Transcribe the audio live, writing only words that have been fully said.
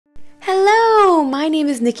name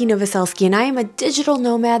is Nikki Novoselsky, and I am a digital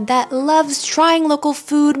nomad that loves trying local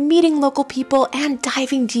food, meeting local people, and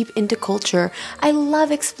diving deep into culture. I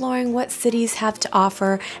love exploring what cities have to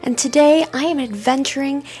offer, and today I am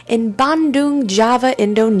adventuring in Bandung, Java,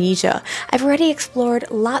 Indonesia. I've already explored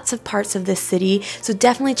lots of parts of this city, so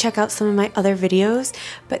definitely check out some of my other videos.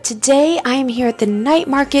 But today I am here at the night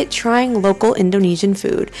market trying local Indonesian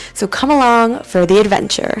food. So come along for the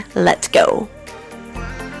adventure. Let's go.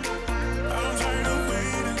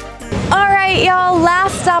 Alright y'all,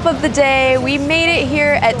 last stop of the day. We made it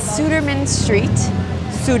here at Sudirman Street.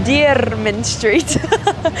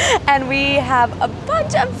 And we have a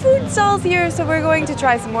bunch of food stalls here, so we're going to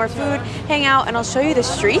try some more food, hang out, and I'll show you the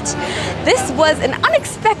street. This was an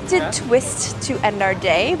unexpected twist to end our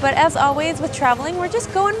day, but as always with traveling, we're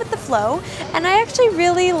just going with the flow, and I actually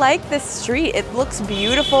really like this street. It looks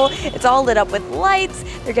beautiful. It's all lit up with lights.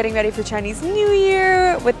 They're getting ready for Chinese New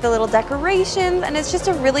Year with the little decorations, and it's just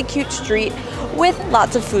a really cute street with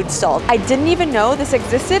lots of food stalls. I didn't even know this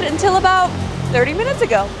existed until about 30 minutes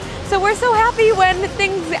ago. So we're so happy when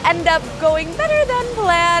things end up going better than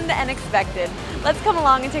planned and expected. Let's come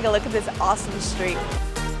along and take a look at this awesome street.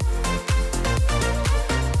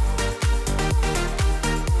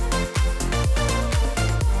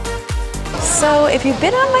 So if you've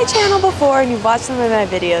been on my channel before and you've watched some of my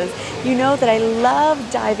videos, you know that I love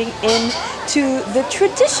diving into the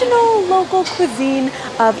traditional local cuisine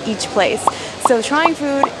of each place. So trying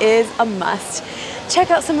food is a must. Check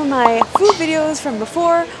out some of my food videos from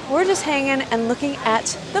before. We're just hanging and looking at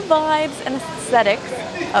the vibes and aesthetics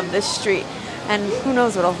of this street. And who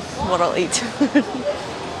knows what I'll eat.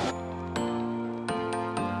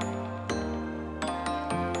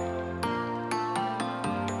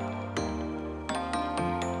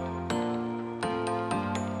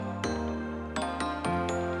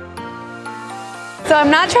 So I'm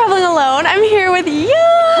not traveling alone. I'm here with Young.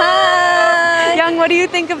 Hi. Young, what do you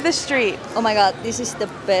think of the street? Oh my god, this is the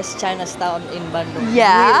best Chinatown in Bandung.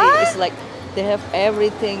 Yeah? Really, it's like they have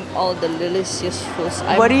everything, all the delicious foods.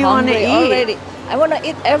 What do you want to eat? Already. I want to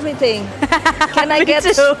eat everything. Can I get?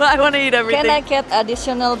 Too. I want to eat everything. Can I get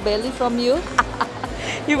additional belly from you?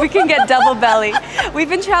 We can get double belly. We've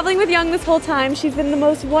been traveling with Young this whole time. She's been the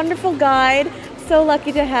most wonderful guide. So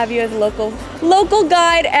lucky to have you as a local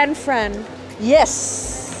guide and friend.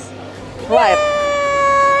 Yes. Right.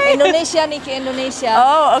 Yay! Indonesia, Nikki, Indonesia.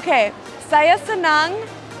 Oh, okay. Saya senang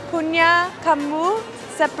punya kamu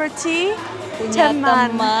seperti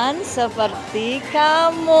teman seperti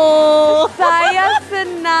kamu. Saya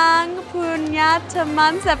senang punya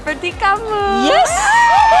teman seperti kamu. Yes.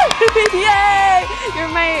 Yay!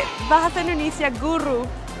 You're my bahasa Indonesia guru.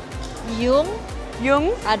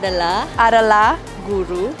 Yung adalah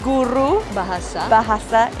guru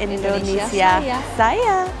bahasa Indonesia.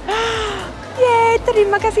 Saya. Yeay,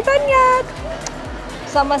 terima kasih banyak.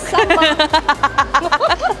 Sama-sama.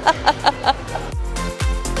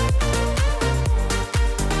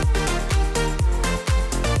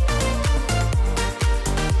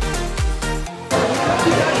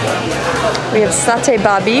 We have satay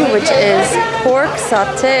babi, which is pork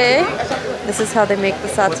satay. This is how they make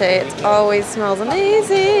the satay. It always smells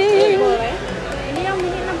amazing.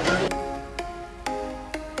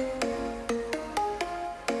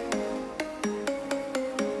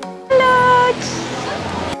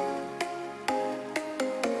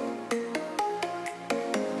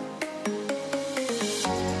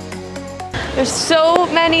 There's so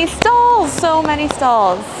many stalls,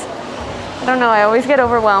 I don't know, I always get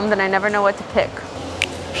overwhelmed and I never know what to pick.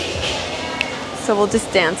 So we'll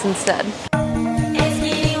just dance instead.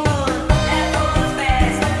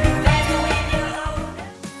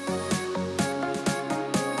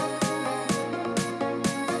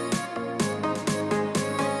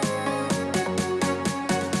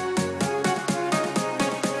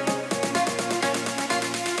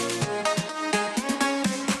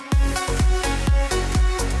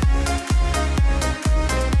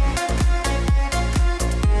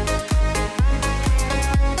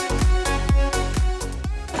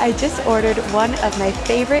 I just ordered one of my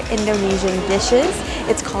favorite Indonesian dishes.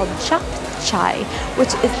 It's called Cap Cay, which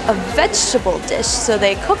is a vegetable dish. So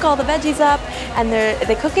they cook all the veggies up and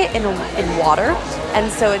they cook it in water.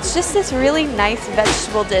 And so it's just this really nice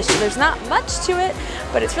vegetable dish. There's not much to it,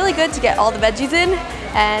 but it's really good to get all the veggies in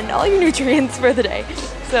and all your nutrients for the day.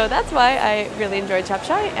 So that's why I really enjoy Cap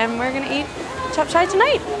Cay, and we're gonna eat Cap Cay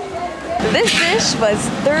tonight. This dish was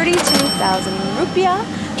 32,000 rupiah,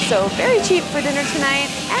 so very cheap for dinner tonight,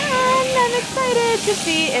 and I'm excited to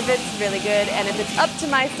see if it's really good and if it's up to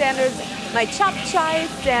my standards, my Cap Cay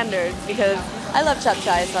standards, because I love Cap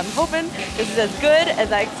Cay, so I'm hoping this is as good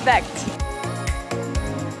as I expect.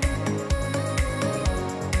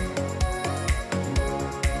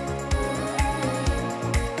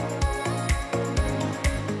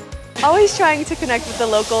 always trying to connect with the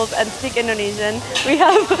locals and speak Indonesian. We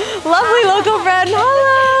have lovely local friend.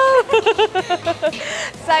 Halo.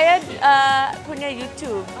 Saya punya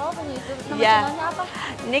YouTube. Oh, punya YouTube. Nama Yeah. channelnya apa?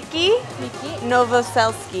 Nikki Nikki.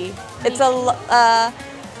 Novoselsky. It's a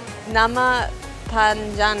nama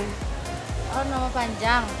panjang. Oh, nama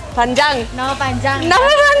panjang. Panjang. Nama panjang.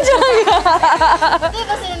 Nama panjang. Tapi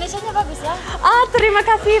bahasa Indonesianya bagus ya. Ah, terima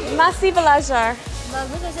kasih masih belajar.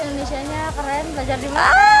 Bagus bahasa Indonesianya, keren. Belajar di mana?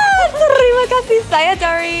 Ah, terima kasih. Saya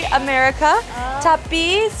dari Amerika,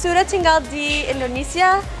 tapi sudah tinggal di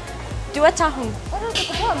Indonesia 2 tahun. Oh, udah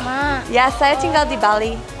cukup lama. Ya, saya tinggal di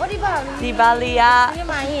Bali. Oh, di Bali. Di Bali ya. Ini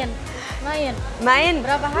main. Main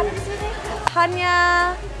Berapa hari di sini? hanya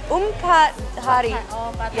 4 hari.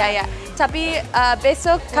 Oh, 4 hari. Ya, ya. Tapi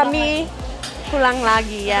besok kami pulang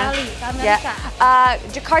lagi ya. Bali, ke Ya. Amerika.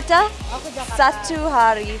 Jakarta Oh, ke Jakarta. 1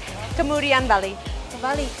 hari. Kemudian Bali. Ke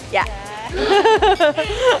Bali. Ya.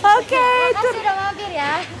 Oke. Makasih udah mampir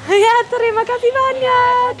ya. Ya, terima kasih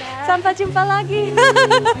banyak. Sampai jumpa lagi.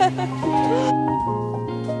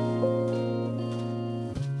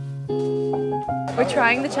 We're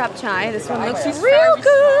trying the Cap Cay. This one looks real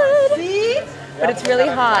good. But it's really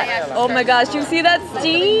hot. Oh my gosh, you see that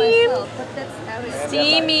steam?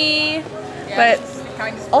 Steamy. But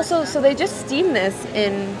also, so they just steam this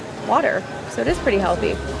in water. So it is pretty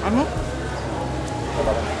healthy.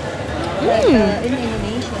 In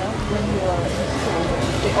Indonesia, when you are in school,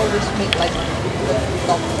 they always make like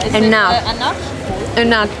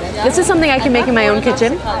Enough. This is something I can make in my own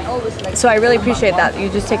kitchen. I always like. So I really appreciate that. You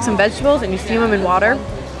just take some vegetables and you steam them in water.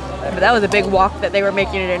 But that was a big wok that they were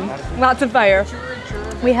making it in. Lots of fire.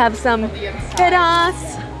 We have some pedas,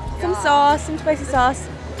 some sauce, some spicy sauce.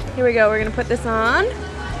 Here we go. We're gonna put this on.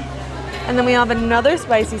 And then we have another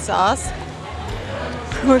spicy sauce.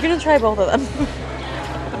 We're gonna try both of them.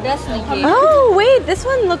 That's Nikki. Oh wait, this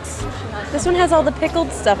one has all the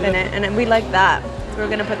pickled stuff in it, and we like that. We're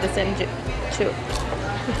gonna put this in too.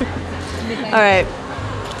 All right.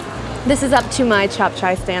 This is up to my Cap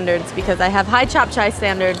Cay standards because I have high Cap Cay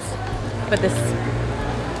standards, but this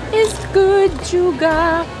is good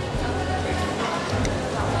juga.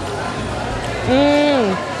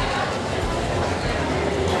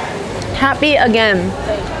 Happy again.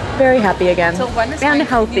 Very happy again. And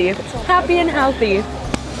healthy. Happy and healthy.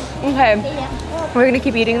 Okay. We're gonna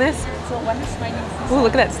keep eating this. Ooh,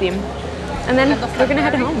 look at that steam. And then we're gonna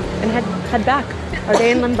head home and head back. Our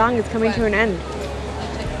day in Lembang is coming to an end.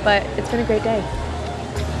 But it's been a great day.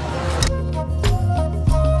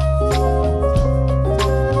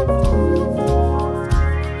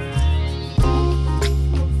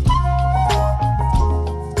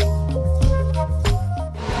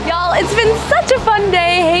 Y'all, it's been such a fun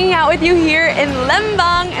day hanging out with you here in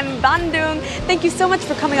Lembang and Bandung. Thank you so much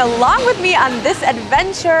for coming along with me on this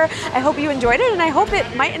adventure. I hope you enjoyed it and I hope it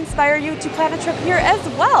might inspire you to plan a trip here as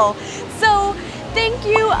well. So thank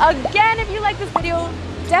you again. If you like this video,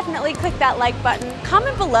 definitely click that like button.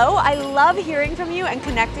 Comment below. I love hearing from you and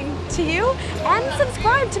connecting to you. And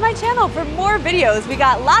subscribe to my channel for more videos. We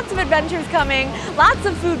got lots of adventures coming, lots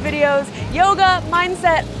of food videos, yoga,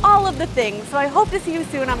 mindset, all of the things. So I hope to see you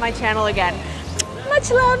soon on my channel again.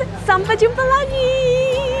 Much love. Sampai jumpa lagi.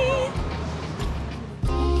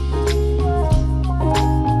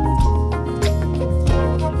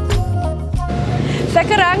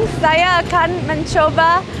 Sekarang saya akan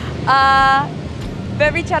mencoba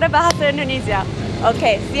berbicara bahasa Indonesia.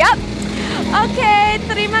 Oke, siap? Oke,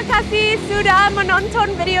 terima kasih sudah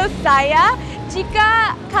menonton video saya.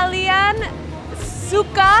 Jika kalian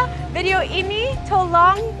suka video ini,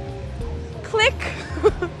 tolong klik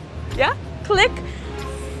ya, klik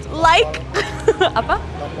like apa?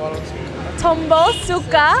 Tombol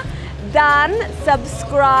suka dan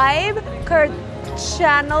subscribe ke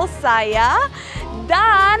channel saya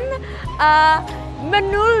dan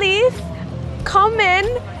menulis komen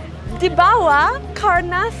di bawah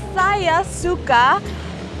karena saya suka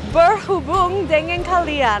berhubung dengan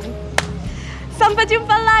kalian. Sampai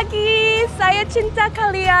jumpa lagi. Saya cinta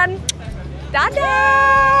kalian.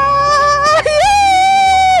 Dadah.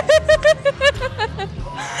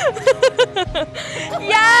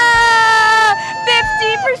 Yeah,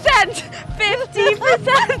 50%.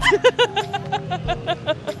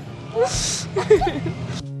 50%.